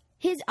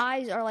 his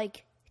eyes are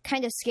like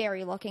kind of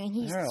scary looking, and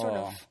he's sort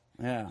of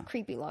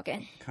creepy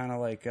looking. Kind of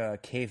like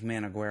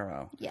Caveman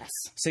Aguero. Yes.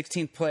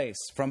 16th place,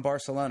 from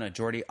Barcelona,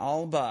 Jordi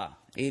Alba.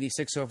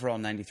 86 overall,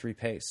 93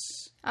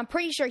 pace. I'm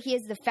pretty sure he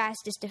is the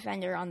fastest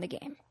defender on the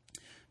game.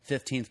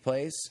 15th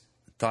place,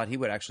 thought he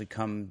would actually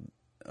come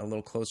a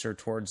little closer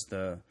towards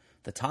the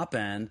top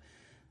end,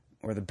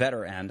 or the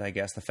better end, I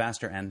guess, the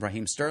faster end.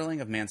 Raheem Sterling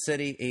of Man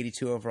City,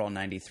 82 overall,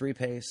 93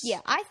 pace.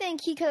 Yeah, I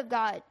think he could have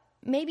got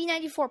maybe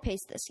 94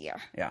 pace this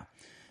year. Yeah.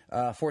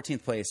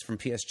 14th place from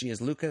PSG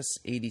is Lucas,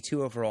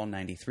 82 overall,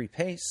 93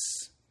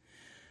 pace.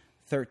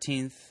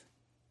 13th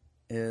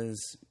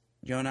is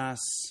Jonas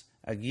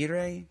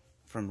Aguirre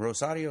from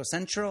Rosario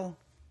Central,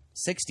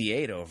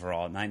 68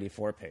 overall,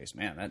 94 pace.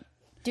 Man,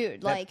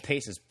 that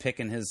pace is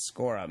picking his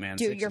score up, man.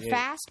 Dude, 68. You're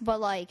fast,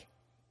 but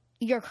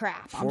you're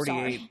crap.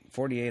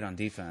 48 on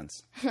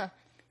defense. In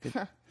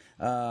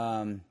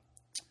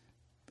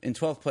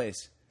 12th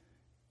place,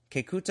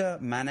 Kekuta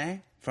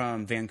Mane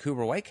from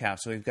Vancouver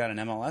Whitecaps. So we've got an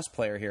MLS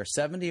player here.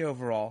 70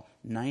 overall,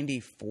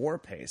 94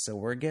 pace. So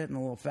we're getting a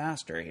little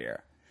faster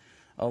here.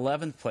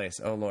 11th place.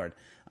 Oh, Lord.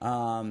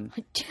 And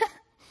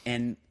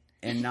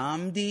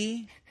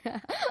Nnamdi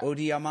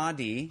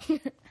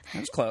Odiamadi.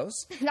 That's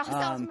close.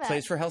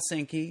 Plays for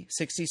Helsinki.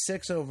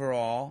 66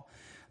 overall,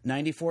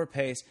 94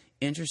 pace.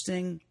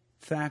 Interesting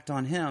fact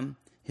on him.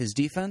 His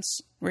defense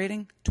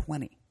rating,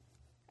 20.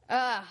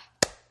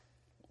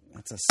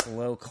 That's a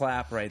slow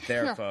clap right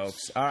there,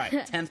 folks. All right,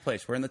 10th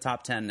place. We're in the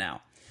top 10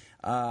 now.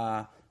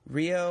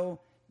 Rio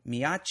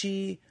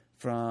Miyachi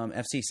from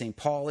FC St.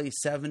 Pauli,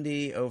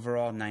 70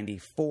 overall,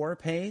 94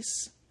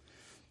 pace.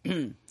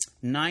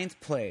 9th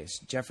place,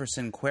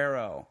 Jefferson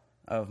Cuero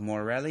of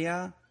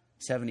Morelia,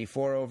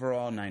 74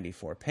 overall,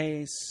 94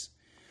 pace.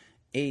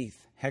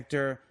 8th,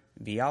 Hector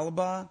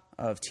Villalba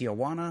of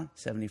Tijuana,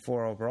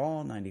 74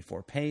 overall,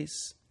 94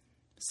 pace.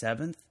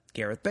 7th,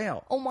 Gareth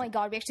Bale. Oh, my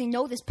God. We actually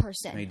know this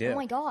person. We do. Oh,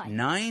 my God.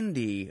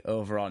 90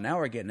 overall. Now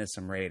we're getting to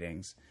some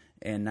ratings.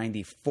 And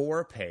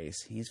 94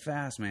 pace. He's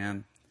fast,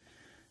 man.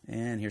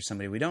 And here's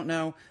somebody we don't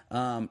know.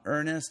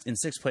 Ernest, in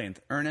 6th place,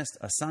 Ernest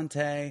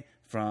Asante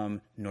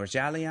from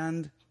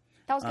Nordsjælland.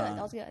 That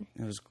was good.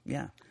 It was,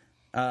 yeah.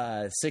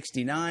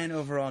 69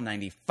 overall,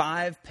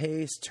 95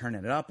 pace.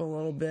 Turning it up a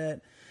little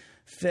bit.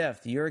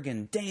 5th,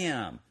 Jurgen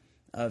Damm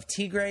of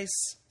Tigres,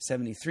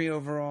 73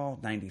 overall,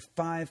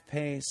 95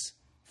 pace.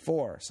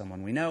 4,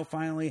 someone we know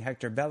finally,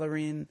 Hector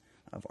Bellerin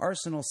of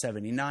Arsenal,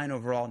 79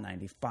 overall,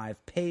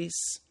 95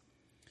 pace.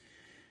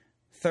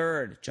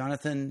 3rd,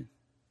 Jonathan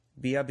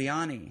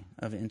Biabiani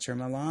of Inter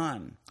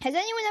Milan. Has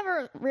anyone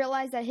ever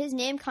realized that his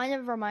name kind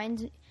of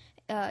reminds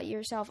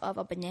yourself of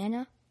a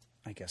banana?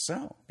 I guess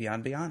so.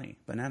 Biabiani.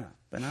 Banana.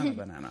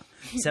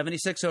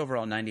 76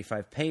 overall,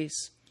 95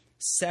 pace.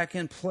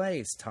 2nd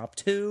place, top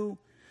 2,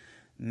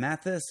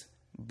 Mathis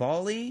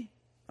Bali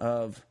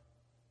of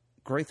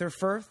Greater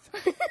Firth.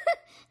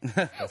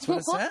 That's what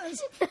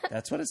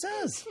it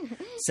says.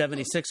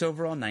 76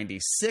 overall,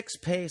 96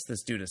 pace.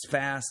 This dude is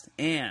fast.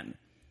 And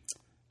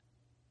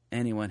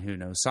anyone who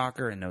knows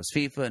soccer and knows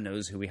FIFA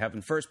knows who we have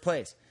in first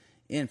place.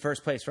 In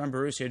first place from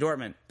Borussia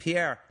Dortmund,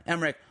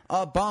 Pierre-Emerick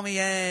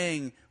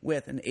Aubameyang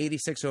with an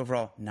 86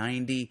 overall,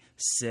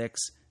 96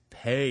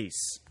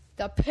 pace.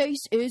 The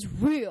pace is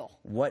real.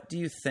 What do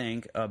you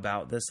think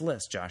about this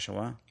list,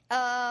 Joshua?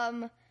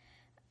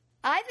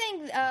 I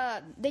think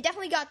they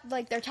definitely got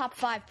like their top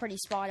 5 pretty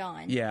spot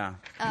on. Yeah.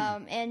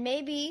 And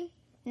maybe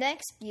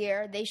next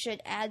year they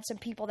should add some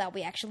people that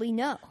we actually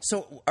know.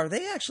 So are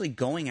they actually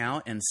going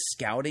out and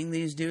scouting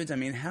these dudes? I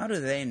mean, how do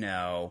they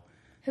know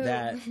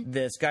that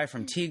this guy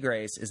from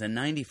Tigres is a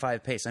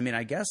 95 pace? I mean,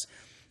 I guess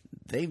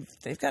they've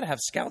got to have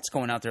scouts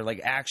going out there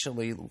like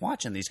actually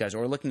watching these guys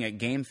or looking at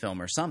game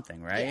film or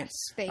something, right? Yes,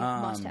 they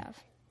must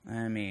have.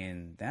 I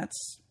mean,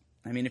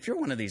 if you're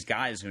one of these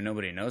guys who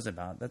nobody knows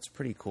about, that's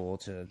pretty cool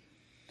to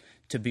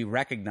be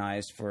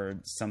recognized for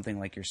something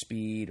like your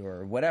speed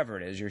or whatever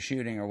it is, your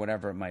shooting or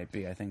whatever it might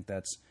be. I think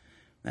that's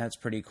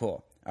pretty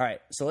cool. All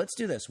right, so let's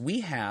do this. We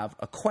have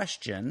a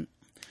question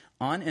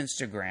on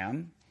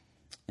Instagram,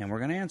 and we're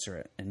going to answer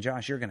it. And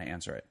Josh, you're going to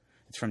answer it.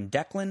 It's from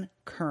Declan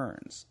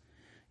Kearns,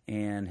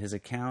 and his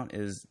account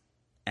is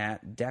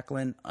at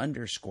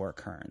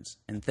Declan_Kearns.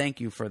 And thank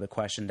you for the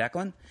question,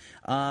 Declan.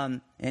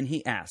 And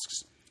he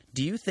asks,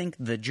 do you think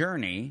The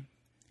Journey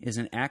is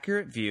an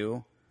accurate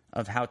view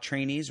of how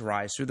trainees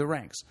rise through the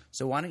ranks?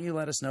 So why don't you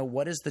let us know,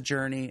 what is The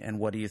Journey and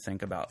what do you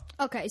think about?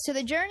 Okay, so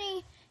The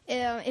Journey,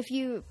 if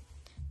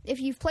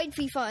you've played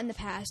FIFA in the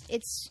past,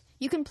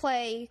 you can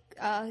play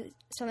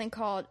something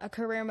called a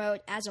career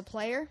mode as a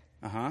player.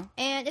 Uh-huh.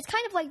 And it's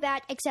kind of like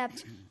that,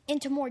 except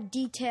into more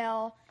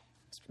detail,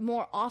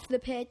 more off the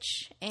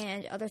pitch,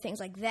 and other things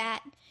like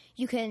that.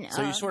 You can.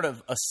 So you sort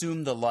of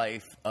assume the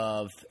life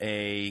of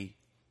a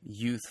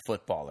youth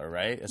footballer,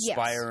 right?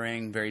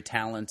 Aspiring, yes. Very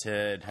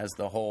talented, has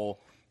the whole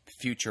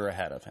future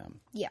ahead of him.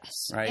 Yes.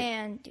 Right?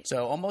 And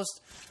so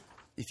almost,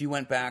 if you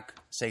went back,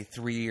 say,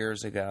 3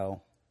 years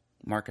ago,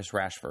 Marcus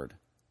Rashford.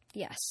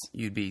 Yes.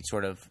 You'd be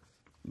sort of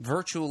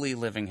virtually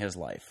living his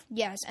life.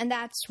 Yes, and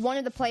that's one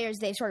of the players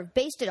they sort of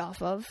based it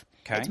off of.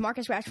 Okay. It's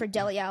Marcus Rashford,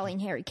 Dele Alli,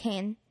 and Harry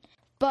Kane.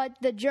 But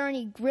The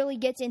Journey really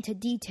gets into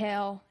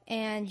detail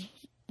and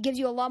gives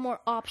you a lot more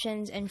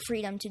options and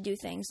freedom to do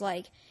things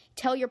like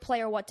tell your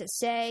player what to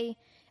say,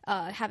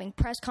 having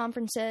press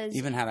conferences.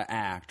 Even how to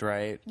act,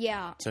 right?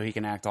 Yeah. So he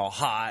can act all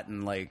hot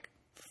and like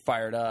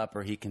fired up,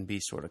 or he can be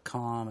sort of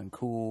calm and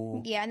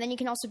cool. Yeah, and then you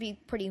can also be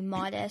pretty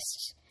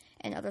modest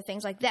and other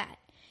things like that.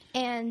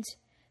 And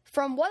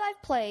from what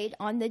I've played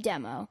on the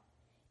demo,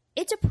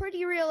 it's a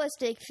pretty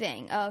realistic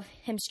thing of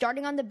him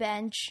starting on the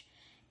bench,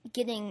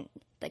 getting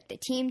like the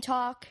team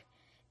talk,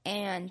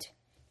 and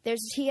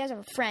he has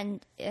a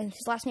friend, and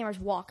his last name is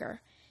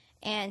Walker,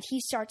 and he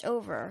starts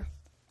over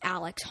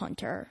Alex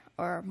Hunter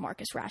or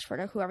Marcus Rashford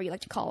or whoever you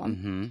like to call him.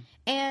 Mm-hmm.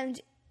 And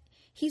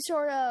he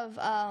sort of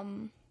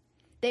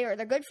they're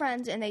good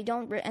friends, and they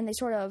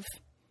sort of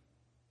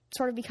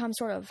become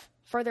sort of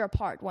further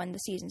apart when the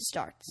season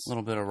starts. A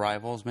little bit of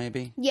rivals,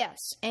 maybe? Yes,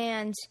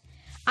 and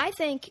I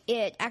think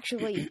it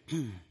actually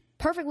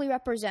perfectly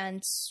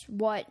represents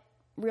what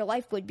real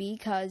life would be,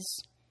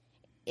 because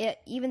they're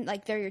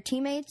your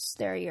teammates,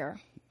 they're your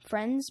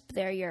friends,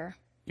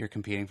 You're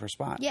competing for a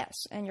spot. Yes,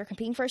 and you're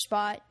competing for a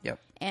spot. Yep.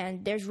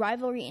 And there's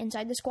rivalry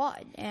inside the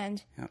squad.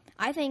 And yep.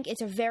 I think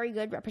it's a very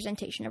good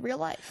representation of real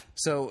life.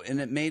 So, and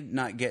it may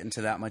not get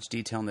into that much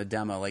detail in the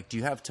demo. Like, do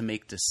you have to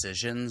make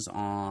decisions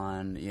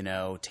on,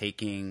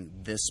 taking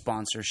this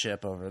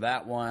sponsorship over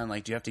that one?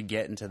 Like, do you have to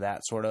get into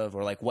that sort of,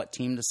 or like what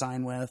team to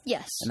sign with?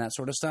 Yes. And that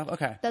sort of stuff?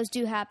 Okay. Those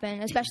do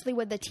happen, especially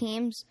with the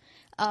teams,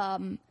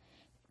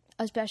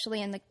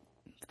 especially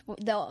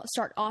they'll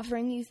start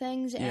offering you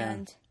things,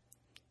 and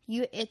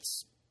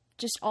it's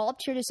just all up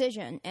to your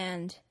decision,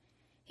 and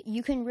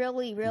you can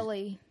really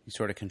you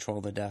sort of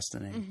control the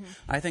destiny. Mm-hmm.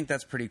 I think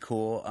that's pretty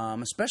cool,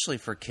 especially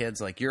for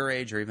kids like your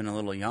age or even a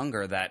little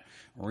younger that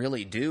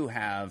really do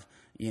have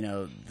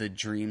the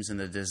dreams and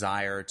the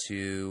desire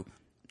to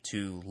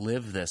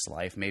live this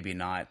life. Maybe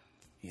not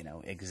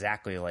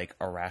exactly like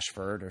a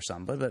Rashford or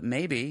something, but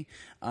maybe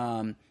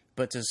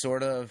but to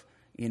sort of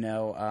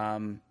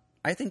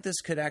I think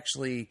this could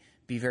actually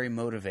be very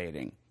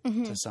motivating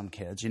to some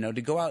kids.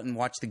 To go out and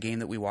watch the game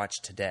that we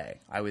watched today,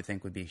 I would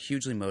think would be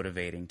hugely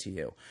motivating to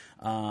you.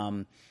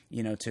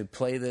 To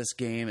play this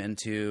game and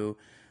to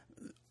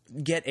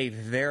get a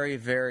very,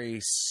 very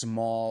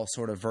small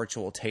sort of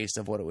virtual taste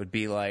of what it would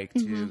be like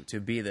to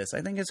be this.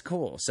 I think it's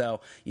cool.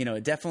 So,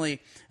 it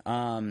definitely,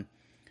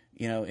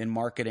 in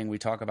marketing, we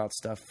talk about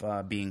stuff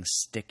being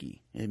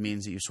sticky. It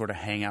means that you sort of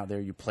hang out there,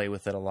 you play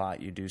with it a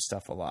lot, you do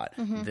stuff a lot.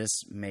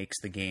 This makes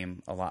the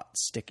game a lot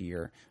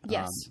stickier.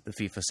 Yes. The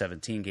FIFA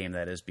 17 game,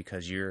 that is,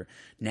 because you're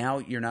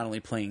not only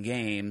playing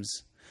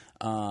games,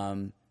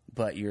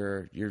 but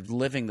you're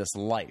living this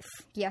life.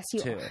 Yes,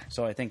 you too. are.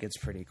 So I think it's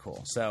pretty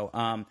cool. So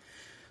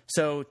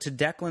to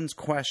Declan's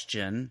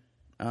question,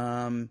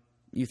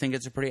 you think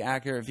it's a pretty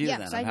accurate view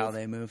then of how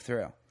they move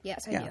through?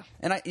 Yes, I do.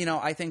 And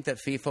I think that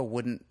FIFA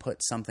wouldn't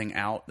put something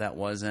out that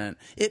wasn't.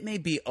 It may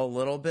be a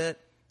little bit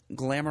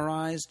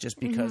glamorized, just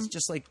because,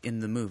 just like in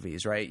the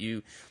movies, right?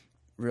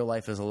 Real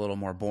life is a little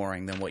more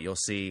boring than what you'll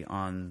see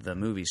on the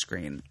movie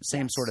screen.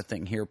 Same sort of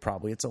thing here.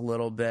 Probably it's a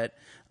little bit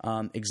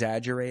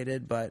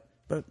exaggerated, but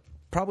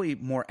probably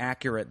more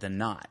accurate than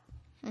not.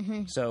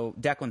 So,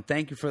 Declan,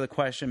 thank you for the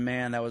question,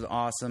 man. That was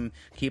awesome.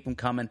 Keep them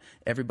coming.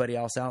 Everybody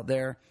else out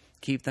there,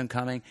 keep them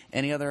coming.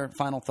 Any other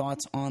final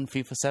thoughts on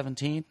FIFA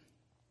 17?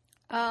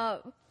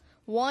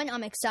 1,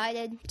 I'm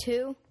excited.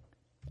 2,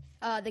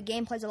 the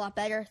gameplay's a lot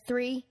better.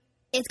 3,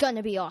 it's going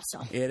to be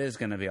awesome. It is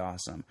going to be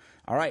awesome.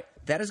 All right,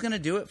 that is going to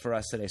do it for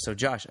us today. So,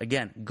 Josh,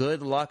 again,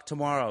 good luck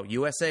tomorrow.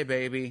 USA,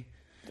 baby.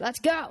 Let's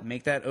go.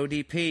 Make that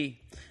ODP.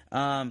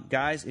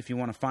 Guys, if you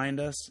want to find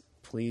us,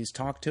 please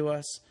talk to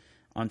us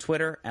on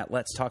Twitter at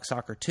Let's Talk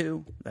Soccer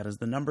 2. That is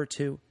the number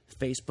 2.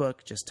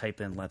 Facebook, just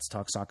type in Let's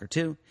Talk Soccer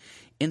 2.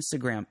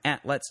 Instagram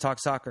at Let's Talk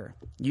Soccer.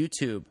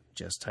 YouTube,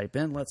 just type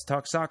in Let's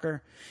Talk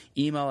Soccer.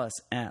 Email us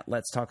at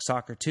Let's Talk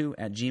Soccer 2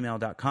 at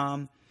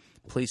gmail.com.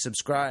 Please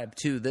subscribe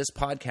to this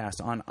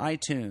podcast on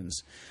iTunes,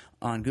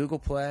 on Google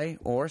Play,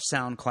 or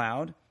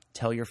SoundCloud.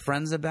 Tell your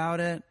friends about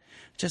it.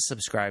 Just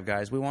subscribe,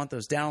 guys. We want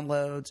those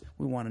downloads.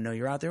 We want to know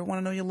you're out there. We want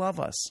to know you love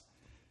us.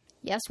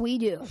 Yes, we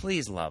do.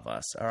 Please love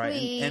us. All right.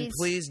 Please. And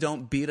please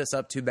don't beat us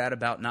up too bad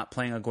about not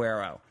playing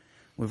Aguero.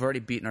 We've already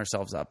beaten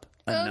ourselves up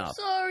enough. I'm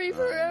sorry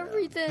for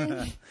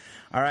everything.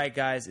 All right,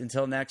 guys.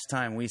 Until next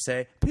time, we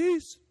say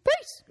peace.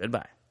 Peace.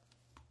 Goodbye.